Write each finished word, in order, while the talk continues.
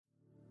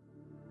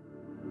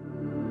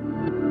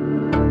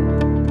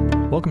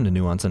Welcome to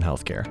Nuance in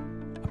Healthcare,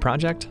 a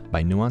project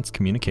by Nuance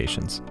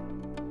Communications.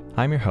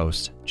 I'm your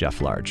host,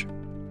 Jeff Large.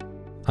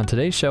 On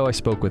today's show, I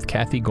spoke with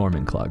Kathy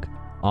Gorman-Klug,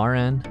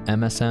 RN,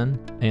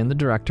 MSN, and the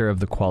director of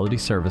the Quality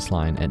Service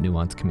Line at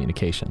Nuance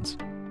Communications.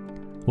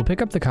 We'll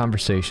pick up the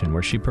conversation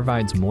where she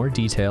provides more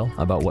detail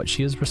about what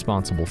she is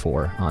responsible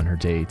for on her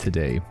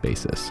day-to-day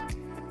basis.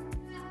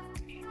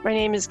 My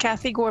name is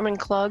Kathy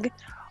Gorman-Klug,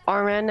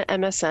 RN,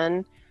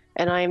 MSN,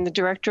 and I am the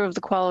director of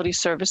the Quality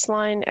Service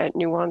Line at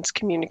Nuance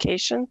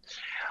Communication,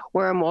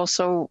 where I'm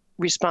also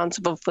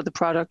responsible for the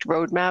product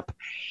roadmap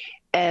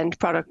and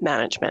product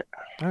management.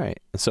 All right.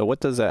 So what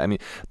does that,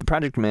 the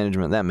project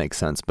management, that makes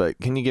sense, but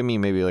can you give me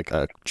maybe like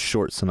a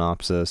short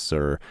synopsis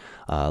or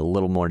a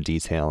little more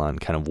detail on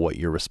kind of what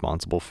you're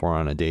responsible for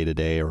on a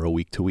day-to-day or a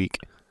week-to-week?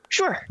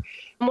 Sure.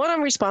 What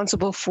I'm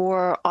responsible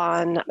for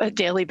on a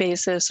daily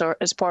basis or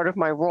as part of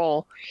my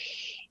role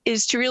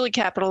is to really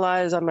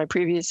capitalize on my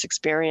previous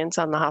experience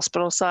on the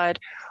hospital side,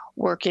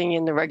 working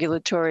in the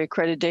regulatory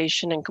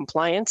accreditation and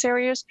compliance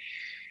areas.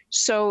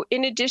 So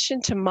in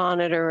addition to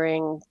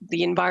monitoring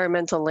the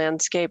environmental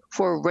landscape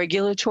for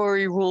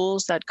regulatory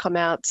rules that come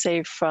out,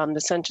 say, from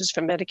the Centers for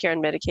Medicare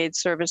and Medicaid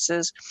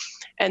Services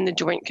and the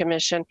Joint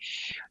Commission,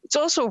 it's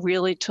also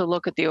really to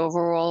look at the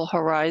overall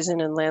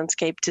horizon and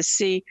landscape to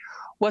see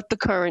what the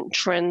current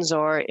trends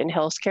are in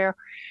healthcare,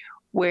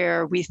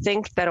 where we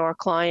think that our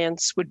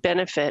clients would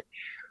benefit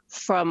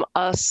from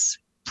us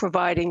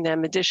providing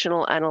them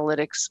additional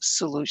analytics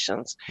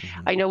solutions.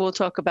 Mm-hmm. I know we'll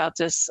talk about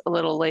this a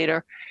little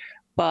later,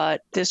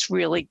 but this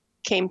really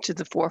came to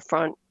the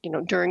forefront,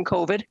 during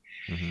COVID.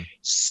 Mm-hmm.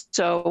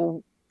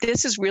 So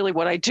this is really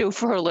what I do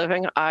for a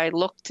living. I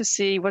look to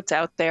see what's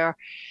out there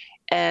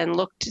and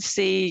look to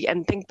see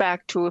and think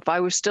back to if I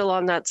was still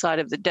on that side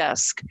of the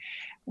desk,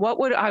 what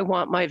would I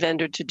want my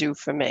vendor to do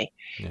for me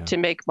to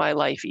make my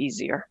life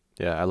easier?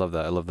 Yeah, I love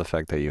that. I love the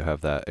fact that you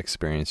have that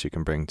experience you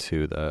can bring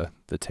to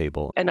the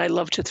table. And I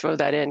love to throw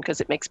that in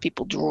because it makes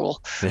people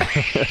drool.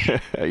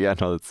 Yeah,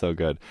 no, that's so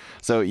good.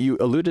 So you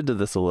alluded to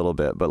this a little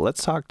bit, but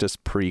let's talk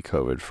just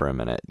pre-COVID for a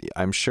minute.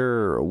 I'm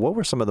sure, what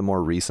were some of the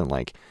more recent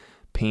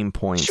pain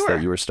points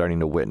that you were starting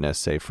to witness,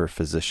 say, for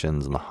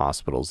physicians in the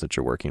hospitals that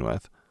you're working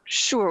with?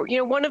 Sure.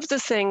 One of the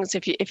things,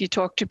 if you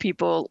talk to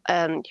people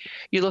and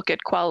you look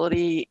at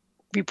quality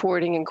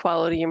reporting and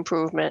quality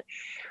improvement,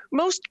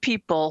 most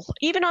people,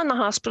 even on the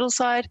hospital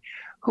side,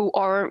 who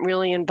aren't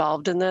really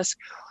involved in this,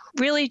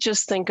 really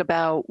just think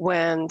about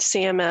when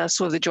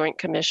CMS or the Joint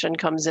Commission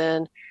comes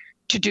in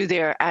to do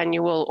their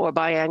annual or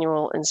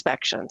biannual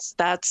inspections.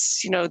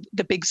 That's,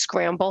 the big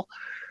scramble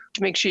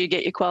to make sure you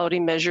get your quality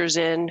measures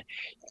in,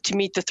 to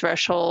meet the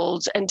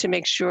thresholds, and to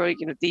make sure,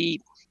 the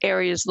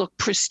areas look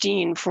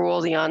pristine for all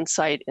the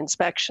on-site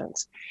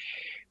inspections.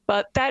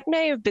 But that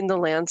may have been the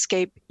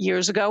landscape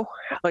years ago,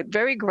 but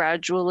very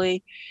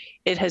gradually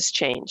it has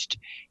changed,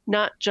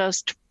 not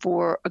just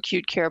for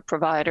acute care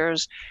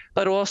providers,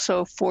 but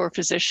also for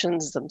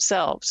physicians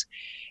themselves.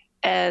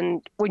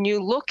 And when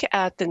you look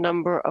at the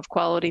number of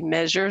quality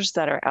measures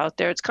that are out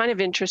there, it's kind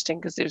of interesting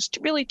because there's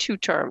really two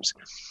terms.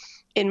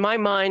 In my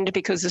mind,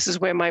 because this is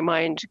where my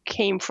mind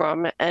came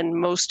from, and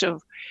most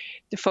of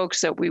the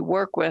folks that we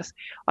work with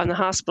on the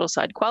hospital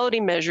side, quality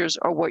measures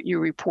are what you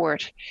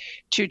report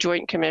to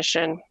Joint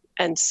Commission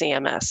and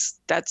CMS.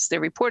 That's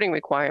their reporting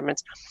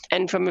requirements.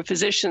 And from a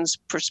physician's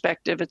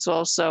perspective, it's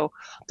also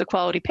the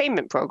quality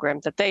payment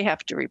program that they have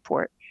to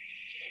report.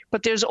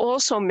 But there's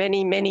also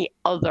many, many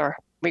other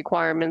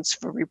requirements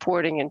for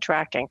reporting and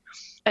tracking.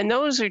 And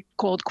those are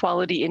called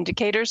quality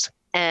indicators.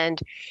 And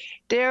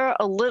they're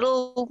a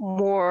little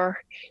more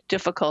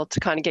difficult to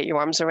kind of get your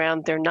arms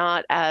around. They're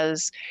not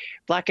as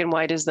black and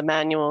white as the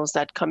manuals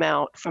that come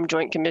out from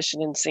Joint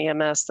Commission and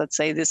CMS that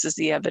say this is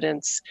the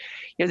evidence,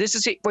 this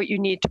is what you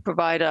need to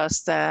provide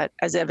us that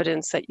as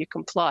evidence that you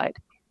complied.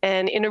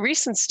 And in a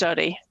recent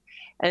study,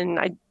 and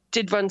I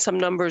did run some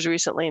numbers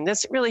recently, and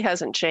this really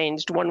hasn't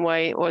changed one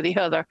way or the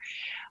other,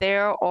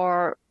 there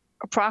are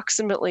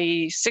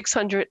approximately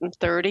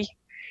 630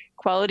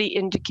 quality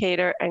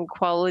indicator and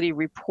quality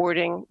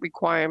reporting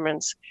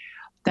requirements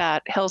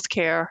that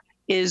healthcare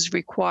is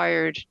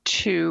required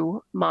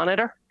to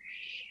monitor.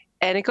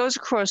 And it goes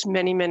across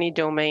many, many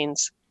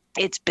domains.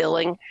 It's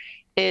billing,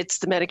 it's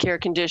the Medicare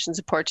conditions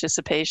of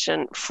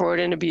participation, fraud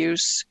and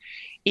abuse,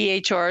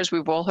 EHRs,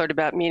 we've all heard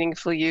about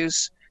meaningful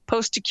use,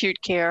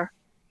 post-acute care.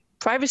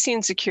 Privacy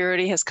and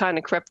security has kind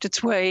of crept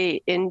its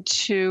way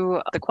into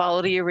the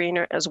quality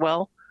arena as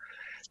well.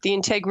 The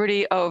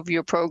integrity of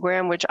your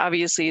program, which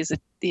obviously is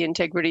the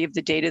integrity of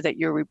the data that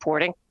you're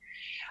reporting,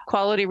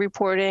 quality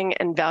reporting,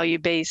 and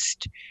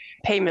value-based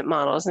payment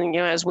models. And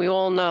as we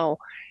all know,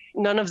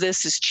 none of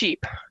this is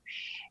cheap.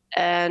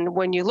 And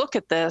when you look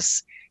at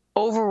this,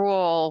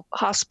 overall,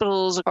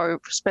 hospitals are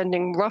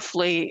spending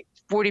roughly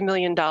 $40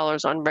 million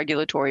on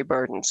regulatory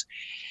burdens.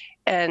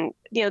 And,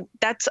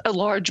 that's a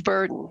large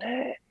burden.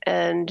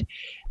 And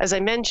as I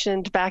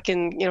mentioned, back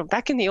in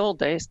the old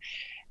days,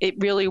 it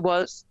really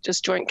was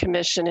just Joint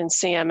Commission and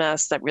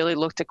CMS that really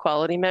looked at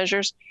quality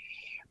measures.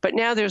 But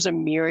now there's a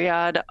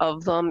myriad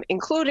of them,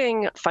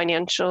 including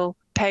financial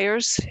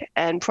payers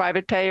and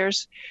private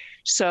payers.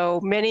 So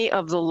many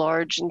of the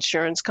large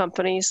insurance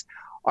companies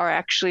are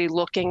actually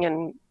looking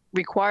and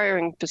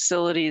requiring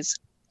facilities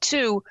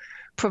to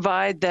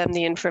provide them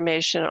the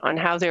information on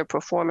how they're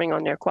performing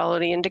on their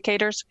quality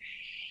indicators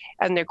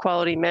and their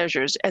quality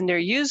measures. And they're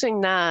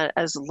using that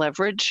as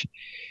leverage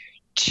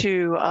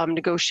to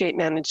negotiate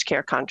managed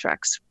care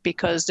contracts,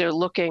 because they're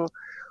looking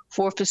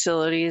for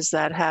facilities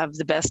that have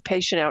the best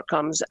patient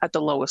outcomes at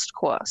the lowest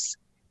cost.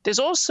 There's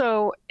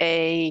also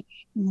a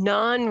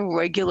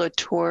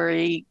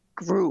non-regulatory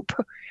group,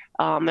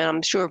 and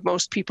I'm sure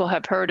most people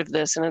have heard of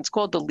this, and it's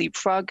called the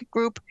Leapfrog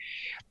Group.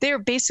 They're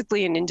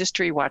basically an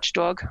industry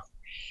watchdog.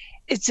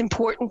 It's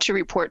important to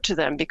report to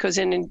them because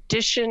in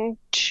addition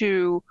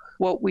to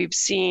what we've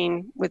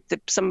seen with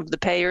some of the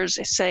payers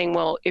saying,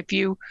 well, if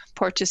you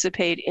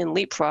participate in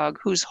Leapfrog,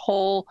 whose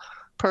whole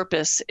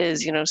purpose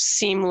is,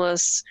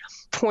 seamless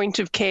point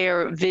of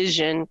care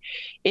vision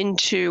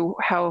into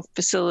how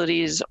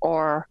facilities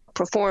are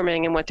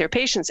performing and what their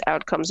patients'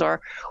 outcomes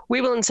are, we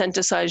will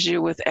incentivize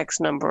you with X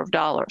number of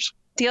dollars.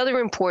 The other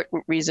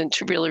important reason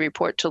to really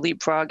report to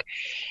Leapfrog,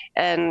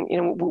 and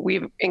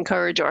we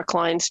encourage our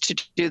clients to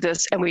do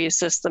this and we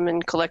assist them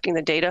in collecting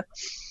the data,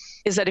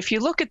 is that if you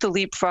look at the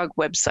Leapfrog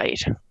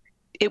website,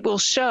 it will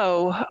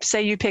show,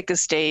 say you pick a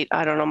state,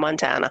 I don't know,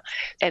 Montana,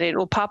 and it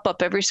will pop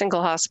up every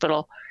single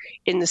hospital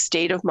in the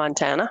state of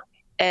Montana,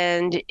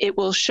 and it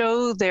will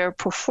show their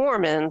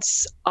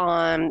performance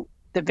on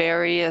the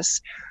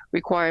various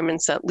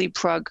requirements that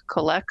Leapfrog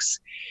collects.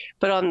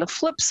 But on the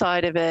flip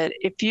side of it,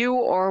 if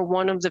you are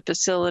one of the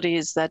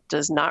facilities that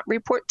does not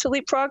report to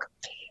Leapfrog,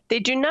 they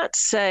do not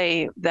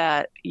say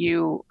that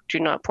you do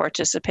not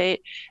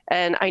participate.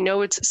 And I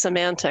know it's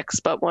semantics,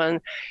 but when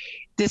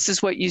this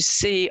is what you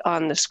see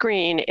on the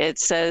screen, it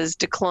says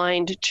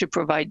declined to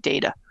provide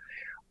data.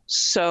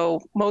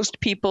 So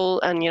most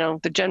people and,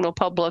 the general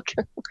public,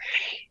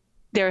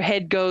 their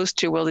head goes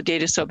to, well, the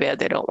data is so bad,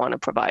 they don't want to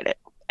provide it.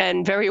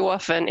 And very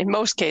often, in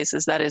most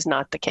cases, that is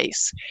not the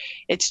case.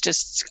 It's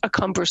just a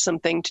cumbersome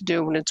thing to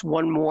do when it's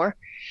one more.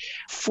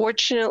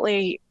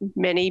 Fortunately,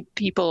 many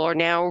people are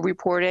now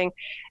reporting,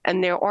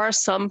 and there are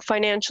some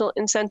financial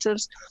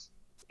incentives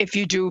if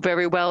you do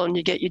very well and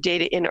you get your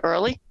data in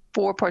early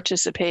for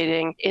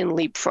participating in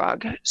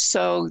Leapfrog.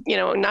 So,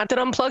 not that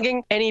I'm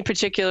plugging any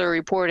particular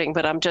reporting,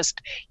 but I'm just,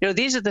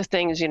 these are the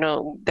things,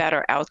 that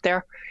are out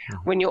there.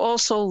 Mm-hmm. When you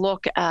also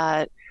look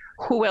at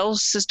who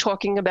else is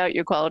talking about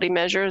your quality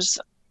measures,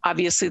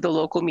 obviously the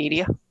local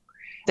media,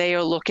 they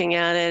are looking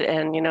at it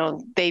and,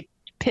 they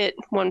pit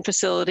one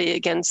facility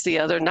against the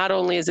other. Not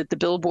only is it the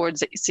billboards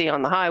that you see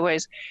on the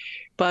highways,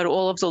 but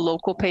all of the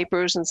local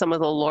papers and some of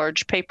the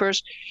large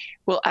papers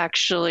will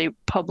actually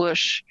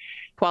publish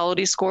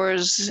quality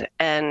scores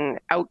and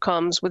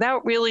outcomes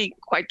without really,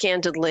 quite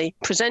candidly,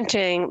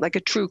 presenting like a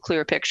true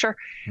clear picture,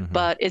 mm-hmm.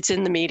 but it's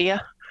in the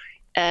media.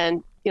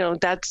 And,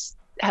 that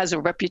has a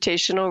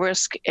reputational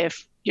risk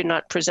if you're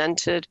not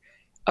presented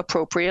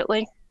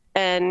appropriately.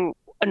 And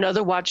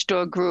another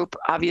watchdog group,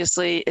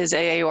 obviously, is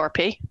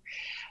AARP.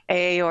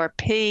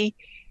 AARP,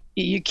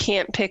 you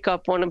can't pick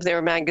up one of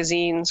their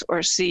magazines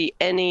or see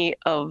any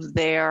of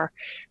their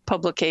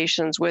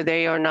publications where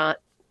they are not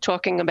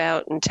talking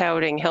about and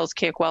touting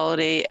healthcare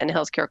quality and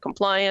healthcare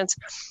compliance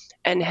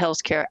and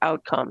healthcare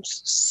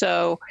outcomes.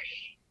 So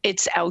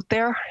it's out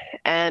there.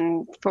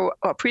 And for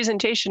a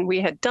presentation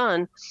we had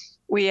done,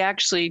 we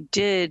actually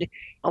did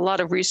a lot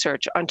of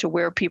research onto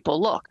where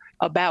people look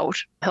about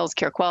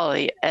healthcare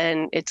quality.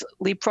 And it's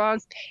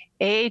Leapfrog,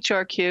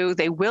 AHRQ.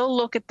 They will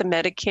look at the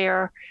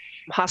Medicare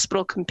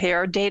hospital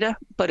compare data,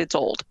 but it's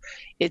old.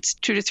 It's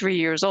 2 to 3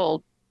 years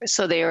old.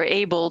 So they are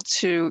able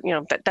to,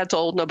 that's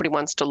old. Nobody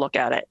wants to look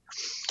at it.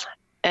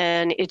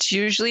 And it's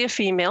usually a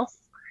female,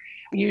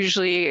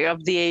 usually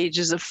of the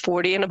ages of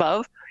 40 and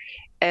above.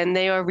 And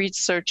they are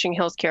researching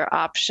healthcare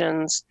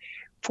options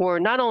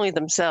for not only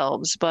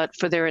themselves, but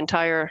for their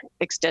entire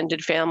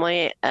extended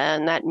family.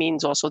 And that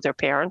means also their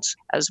parents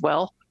as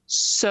well.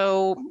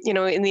 So,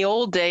 in the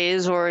old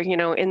days or,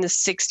 in the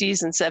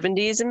 60s and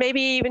 70s, and maybe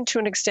even to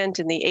an extent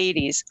in the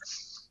 80s,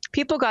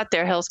 people got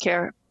their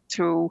healthcare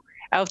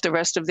throughout the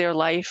rest of their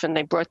life, and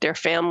they brought their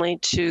family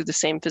to the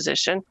same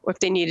physician. Or if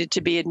they needed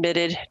to be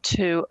admitted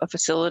to a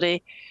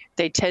facility,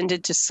 they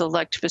tended to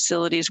select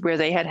facilities where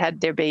they had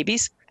their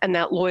babies, and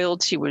that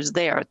loyalty was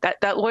there.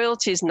 That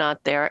loyalty is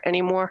not there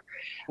anymore.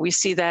 We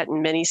see that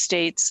in many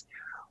states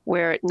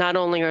where not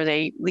only are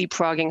they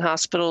leapfrogging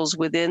hospitals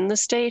within the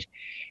state,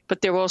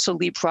 but they're also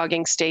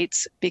leapfrogging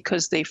states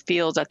because they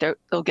feel that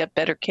they'll get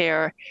better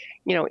care,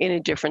 in a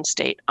different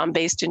state. I'm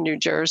based in New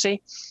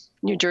Jersey.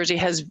 New Jersey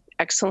has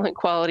excellent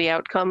quality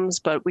outcomes,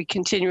 but we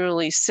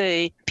continually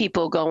see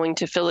people going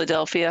to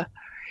Philadelphia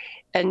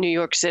and New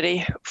York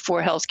City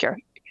for healthcare.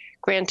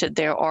 Granted,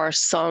 there are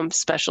some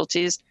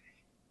specialties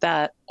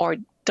that are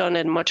done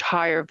at much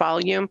higher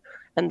volume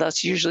and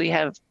thus usually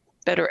have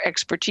better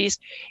expertise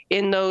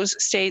in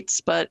those states,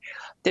 but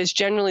there's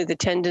generally the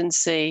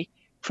tendency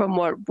from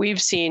what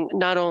we've seen,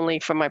 not only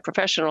from my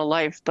professional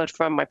life, but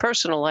from my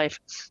personal life,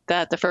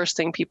 that the first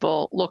thing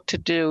people look to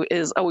do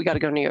is, oh, we got to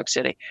go to New York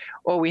City,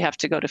 or we have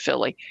to go to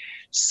Philly.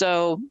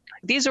 So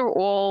these are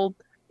all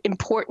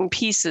important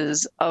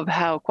pieces of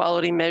how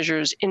quality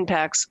measures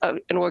impacts an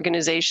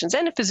organization's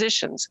and a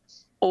physician's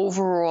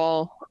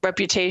overall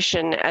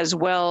reputation, as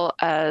well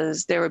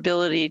as their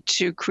ability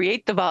to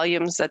create the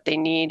volumes that they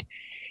need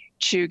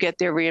to get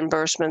their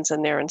reimbursements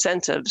and their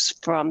incentives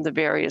from the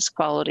various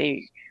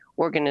quality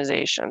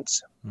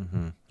organizations.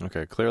 Mm-hmm.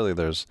 Okay, clearly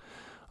there's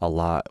a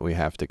lot we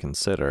have to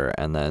consider.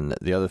 And then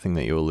the other thing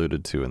that you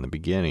alluded to in the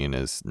beginning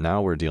is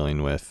now we're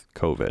dealing with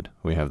COVID.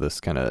 We have this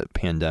kind of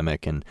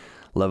pandemic and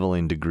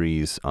leveling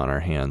degrees on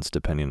our hands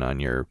depending on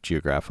your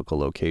geographical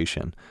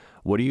location.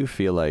 What do you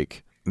feel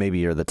like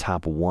maybe are the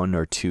top one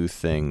or two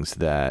things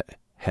that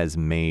has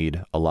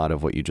made a lot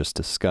of what you just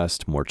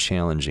discussed more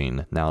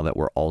challenging now that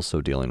we're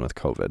also dealing with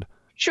COVID?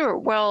 Sure.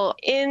 Well,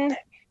 in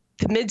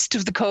the midst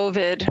of the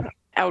COVID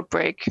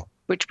outbreak,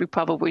 which we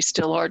probably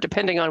still are,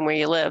 depending on where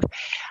you live,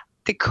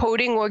 the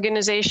coding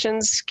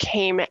organizations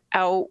came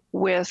out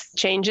with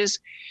changes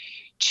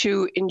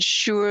to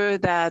ensure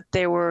that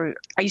there were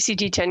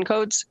ICD-10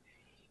 codes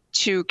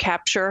to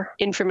capture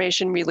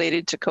information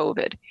related to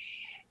COVID.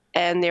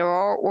 And there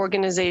are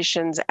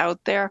organizations out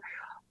there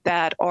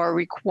that are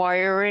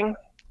requiring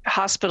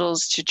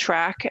hospitals to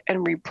track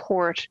and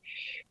report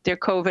their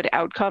COVID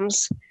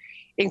outcomes,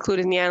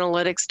 including the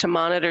analytics to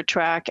monitor,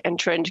 track, and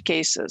trend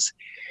cases.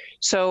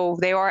 So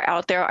they are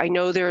out there. I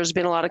know there's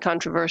been a lot of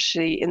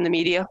controversy in the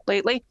media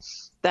lately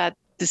that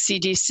the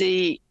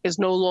CDC is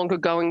no longer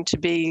going to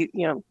be,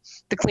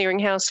 the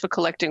clearinghouse for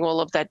collecting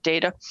all of that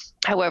data.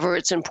 However,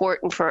 it's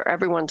important for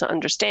everyone to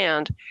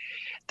understand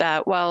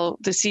that while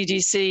the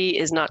CDC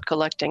is not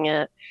collecting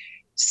it,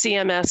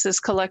 CMS is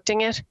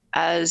collecting it,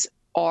 as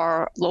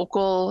are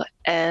local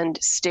and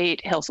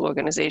state health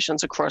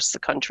organizations across the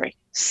country.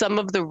 Some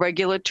of the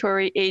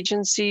regulatory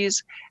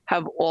agencies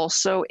have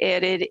also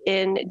added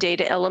in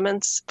data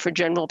elements for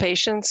general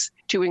patients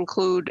to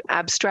include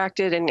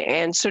abstracted and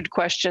answered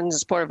questions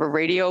as part of a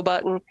radio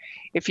button,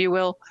 if you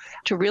will,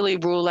 to really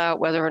rule out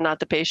whether or not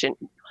the patient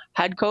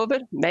had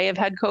COVID, may have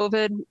had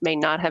COVID, may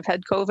not have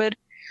had COVID,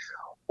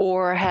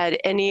 or had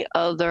any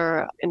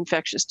other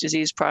infectious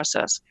disease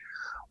process.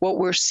 What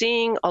we're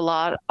seeing a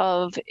lot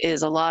of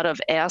is a lot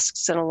of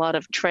asks and a lot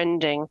of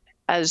trending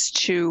as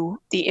to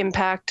the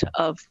impact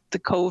of the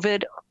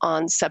COVID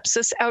on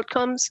sepsis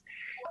outcomes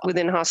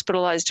within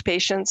hospitalized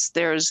patients.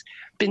 There's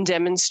been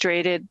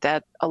demonstrated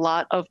that a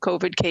lot of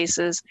COVID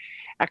cases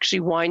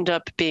actually wind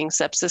up being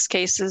sepsis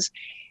cases.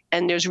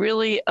 And there's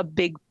really a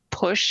big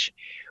push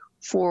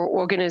for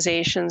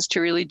organizations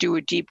to really do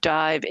a deep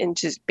dive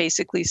into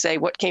basically say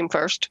what came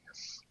first,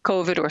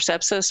 COVID or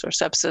sepsis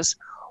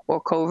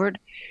or COVID.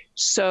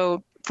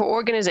 So for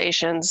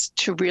organizations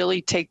to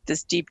really take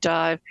this deep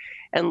dive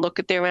and look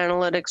at their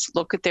analytics,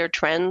 look at their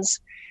trends,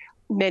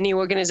 many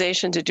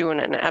organizations are doing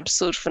an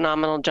absolute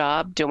phenomenal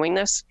job doing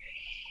this.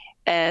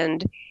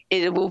 And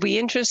it will be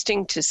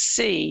interesting to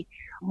see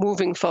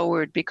moving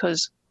forward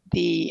because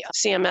the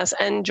CMS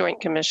and Joint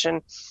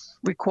Commission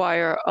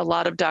require a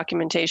lot of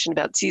documentation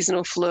about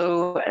seasonal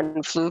flu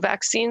and flu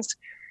vaccines.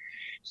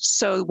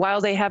 So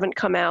while they haven't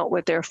come out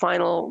with their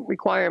final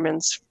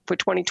requirements for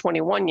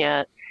 2021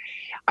 yet,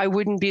 I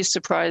wouldn't be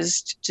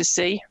surprised to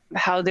see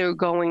how they're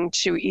going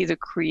to either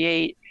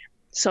create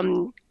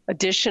some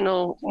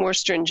additional, more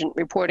stringent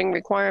reporting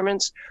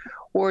requirements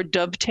or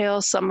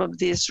dovetail some of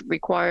these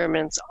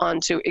requirements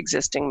onto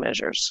existing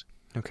measures.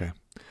 Okay.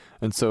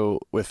 And so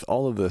with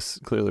all of this,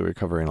 clearly we're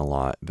covering a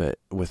lot, but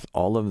with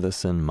all of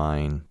this in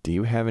mind, do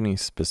you have any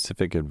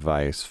specific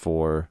advice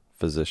for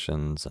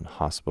physicians and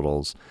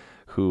hospitals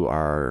who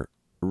are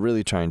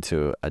really trying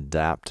to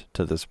adapt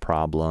to this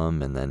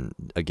problem? And then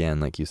again,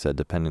 like you said,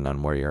 depending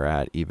on where you're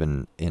at,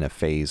 even in a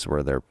phase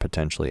where they're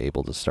potentially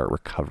able to start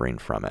recovering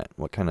from it,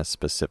 what kind of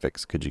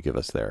specifics could you give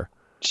us there?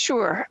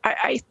 Sure.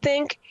 I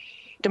think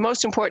the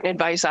most important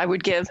advice I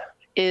would give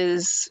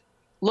is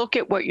look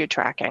at what you're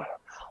tracking.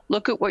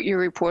 Look at what you're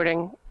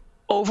reporting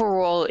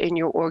overall in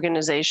your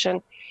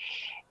organization.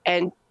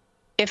 And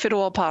if at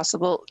all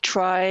possible,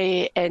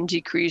 try and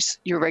decrease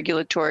your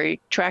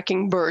regulatory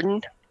tracking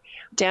burden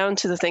down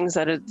to the things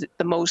that are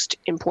the most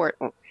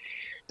important,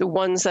 the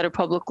ones that are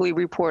publicly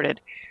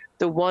reported,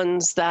 the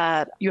ones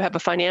that you have a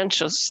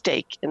financial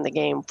stake in the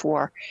game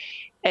for,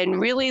 and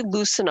really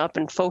loosen up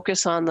and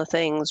focus on the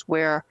things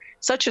where,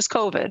 such as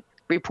COVID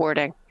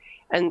reporting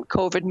and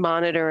COVID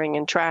monitoring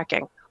and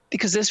tracking,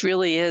 because this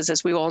really is,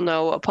 as we all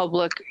know, a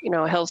public,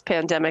 health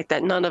pandemic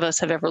that none of us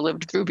have ever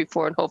lived through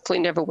before and hopefully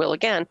never will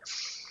again.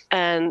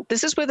 And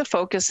this is where the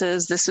focus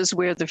is. This is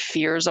where the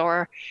fears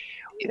are.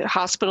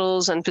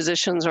 Hospitals and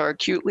physicians are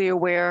acutely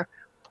aware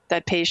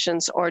that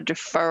patients are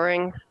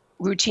deferring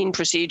routine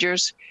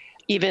procedures.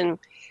 Even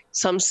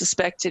some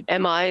suspected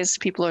MIs,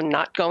 people are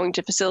not going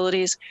to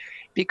facilities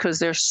because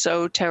they're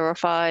so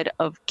terrified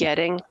of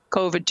getting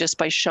COVID just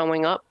by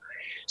showing up.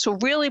 So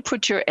really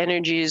put your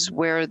energies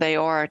where they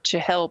are to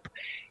help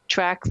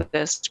track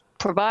this,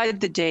 provide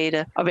the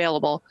data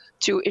available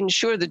to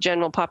ensure the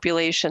general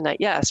population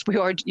that, yes,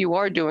 you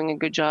are doing a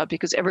good job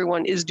because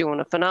everyone is doing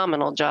a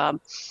phenomenal job,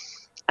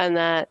 and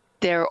that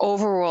their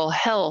overall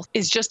health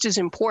is just as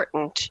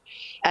important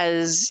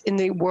as in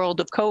the world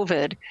of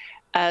COVID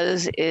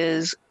as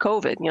is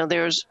COVID. You know,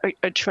 there's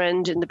a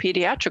trend in the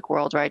pediatric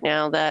world right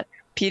now that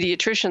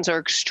pediatricians are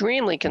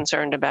extremely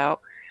concerned about,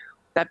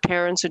 that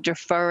parents are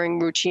deferring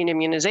routine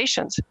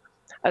immunizations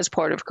as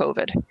part of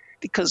COVID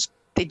because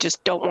they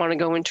just don't want to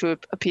go into a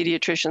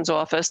pediatrician's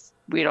office.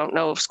 We don't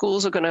know if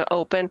schools are going to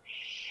open.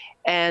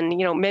 And,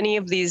 you know, many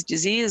of these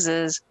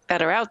diseases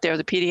that are out there,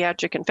 the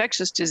pediatric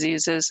infectious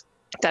diseases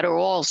that are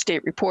all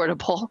state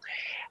reportable,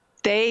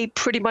 they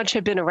pretty much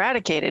have been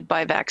eradicated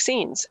by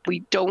vaccines. We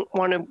don't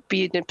want to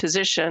be in a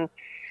position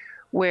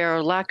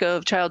where lack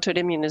of childhood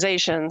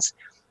immunizations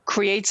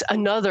creates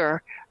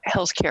another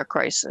healthcare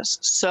crisis.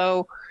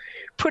 So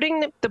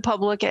putting the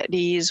public at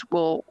ease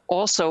will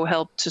also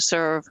help to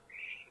serve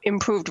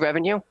improved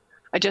revenue.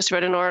 I just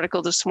read an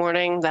article this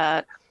morning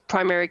that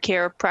primary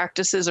care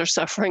practices are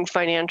suffering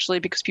financially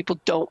because people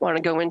don't want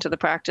to go into the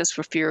practice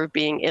for fear of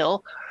being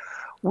ill.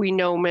 We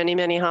know many,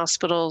 many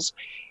hospitals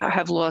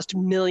have lost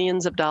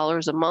millions of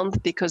dollars a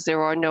month because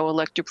there are no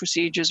elective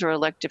procedures or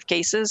elective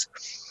cases.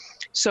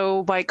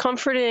 So by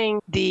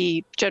comforting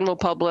the general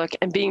public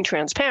and being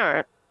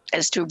transparent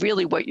as to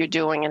really what you're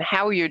doing and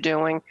how you're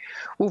doing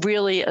will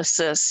really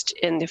assist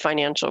in the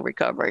financial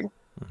recovery.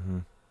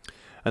 Mm-hmm.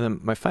 And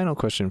then my final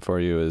question for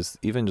you is,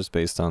 even just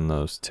based on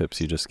those tips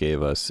you just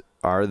gave us,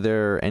 are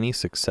there any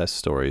success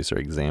stories or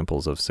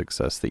examples of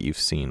success that you've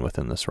seen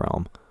within this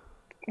realm?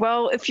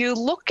 Well, if you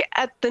look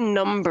at the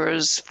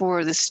numbers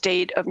for the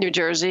state of New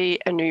Jersey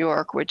and New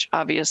York, which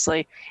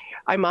obviously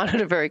I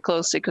monitor very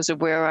closely because of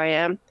where I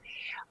am,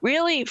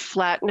 really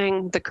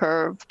flattening the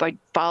curve by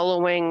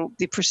following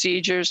the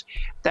procedures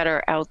that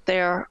are out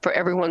there for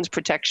everyone's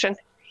protection.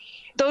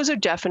 Those are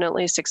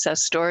definitely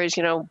success stories.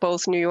 You know,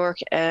 both New York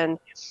and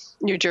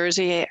New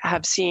Jersey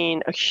have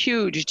seen a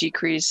huge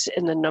decrease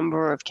in the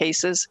number of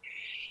cases,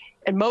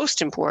 and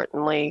most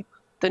importantly,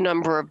 the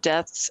number of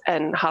deaths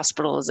and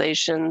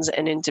hospitalizations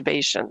and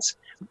intubations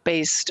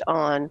based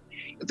on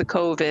the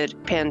COVID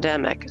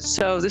pandemic.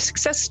 So the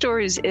success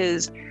stories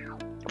is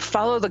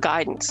follow the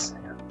guidance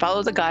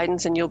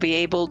and you'll be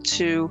able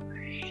to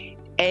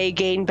A,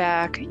 gain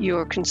back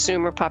your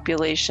consumer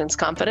population's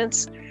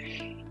confidence,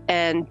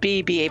 and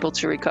B, be able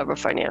to recover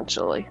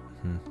financially.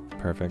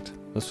 Perfect.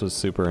 This was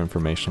super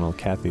informational.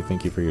 Kathy,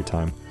 thank you for your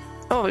time.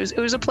 Oh, it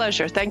was a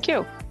pleasure. Thank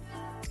you.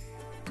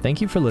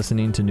 Thank you for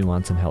listening to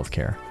Nuance in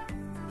Healthcare.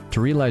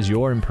 To realize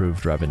your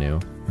improved revenue,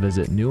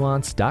 visit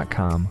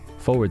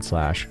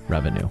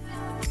nuance.com/revenue.